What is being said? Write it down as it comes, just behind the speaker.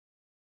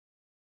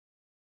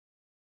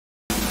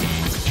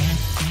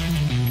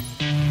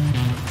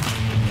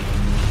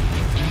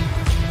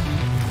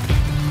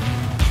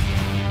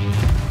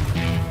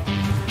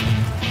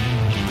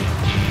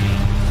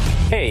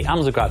I'm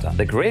Zukata,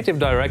 the creative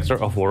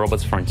director of War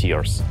Robots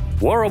Frontiers.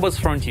 War Robots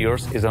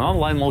Frontiers is an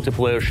online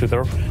multiplayer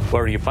shooter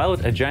where you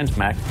pilot a giant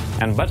mech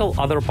and battle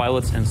other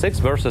pilots in 6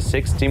 vs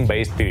 6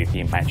 team-based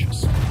PvP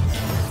matches.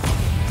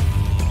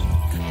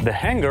 The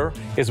hangar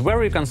is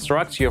where you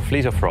construct your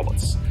fleet of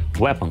robots.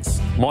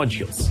 Weapons,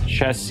 modules,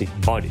 chassis,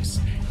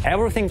 bodies.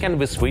 Everything can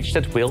be switched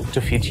at will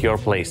to fit your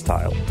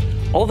playstyle.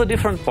 All the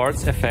different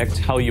parts affect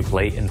how you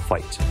play and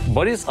fight.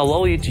 Bodies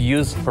allow you to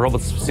use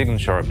robots'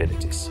 signature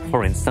abilities.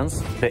 For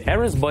instance, the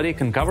Ares body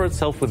can cover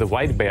itself with a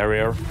white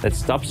barrier that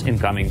stops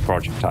incoming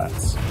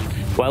projectiles,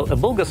 while a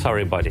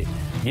Bulgasari body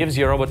gives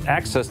your robot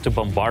access to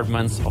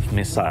bombardments of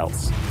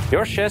missiles.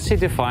 Your chassis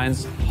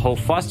defines how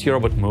fast your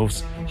robot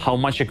moves, how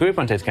much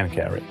equipment it can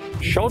carry.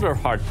 Shoulder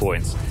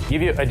hardpoints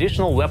give you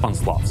additional weapon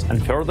slots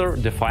and further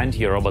define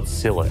your robot's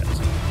silhouette.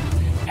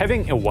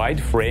 Having a wide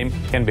frame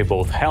can be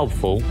both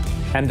helpful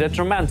and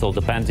detrimental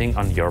depending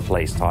on your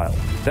playstyle.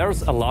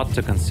 There's a lot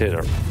to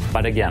consider,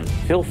 but again,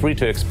 feel free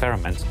to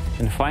experiment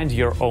and find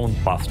your own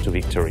path to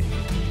victory.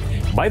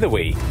 By the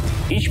way,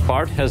 each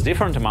part has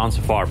different amounts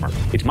of armor.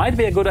 It might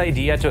be a good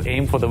idea to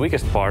aim for the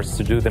weakest parts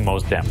to do the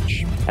most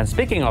damage. And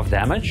speaking of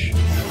damage,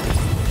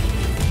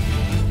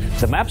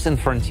 the maps in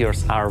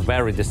Frontiers are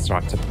very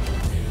destructive.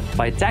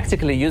 By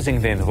tactically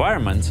using the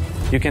environment,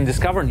 you can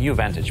discover new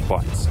vantage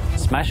points,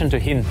 smash into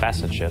hidden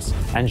passages,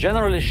 and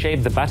generally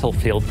shape the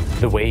battlefield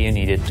the way you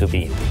need it to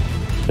be.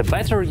 The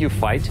better you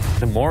fight,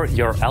 the more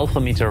your alpha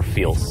meter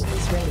feels.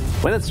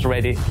 When it's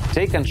ready,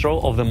 take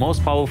control of the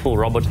most powerful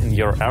robot in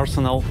your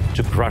arsenal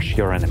to crush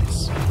your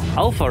enemies.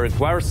 Alpha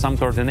requires some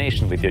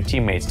coordination with your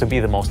teammates to be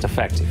the most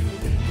effective,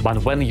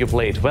 but when you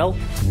play it well,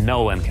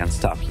 no one can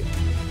stop you.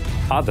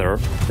 Other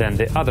than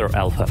the other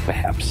alpha,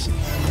 perhaps.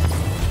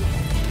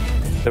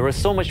 There is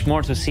so much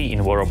more to see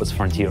in War Robots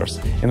Frontiers,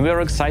 and we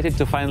are excited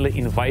to finally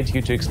invite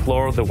you to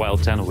explore the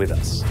Wild 10 with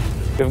us.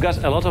 We've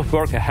got a lot of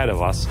work ahead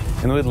of us,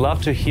 and we'd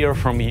love to hear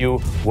from you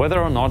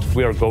whether or not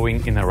we are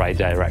going in the right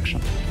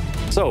direction.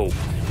 So,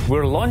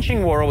 we're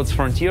launching War Robots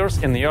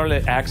Frontiers in the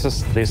early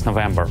access this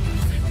November.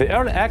 The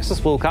early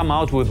access will come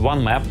out with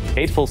one map,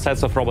 8 full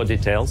sets of robot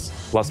details,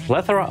 plus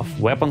plethora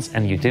of weapons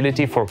and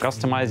utility for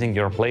customizing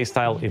your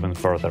playstyle even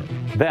further.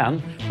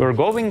 Then, we're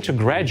going to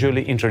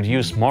gradually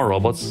introduce more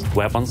robots,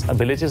 weapons,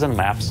 abilities and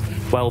maps,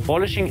 while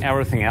polishing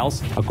everything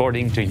else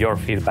according to your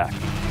feedback.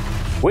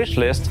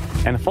 Wishlist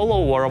and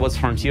follow War Robots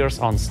Frontiers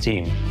on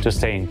Steam to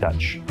stay in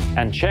touch.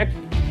 And check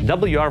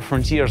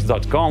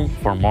wrfrontiers.com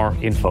for more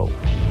info.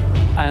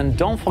 And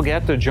don't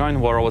forget to join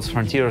War Robots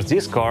Frontiers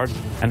Discord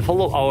and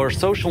follow our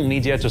social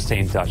media to stay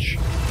in touch.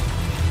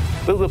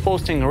 We'll be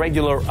posting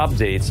regular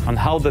updates on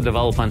how the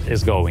development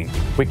is going.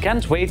 We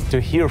can't wait to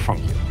hear from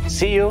you.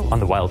 See you on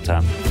the Wild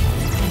 10.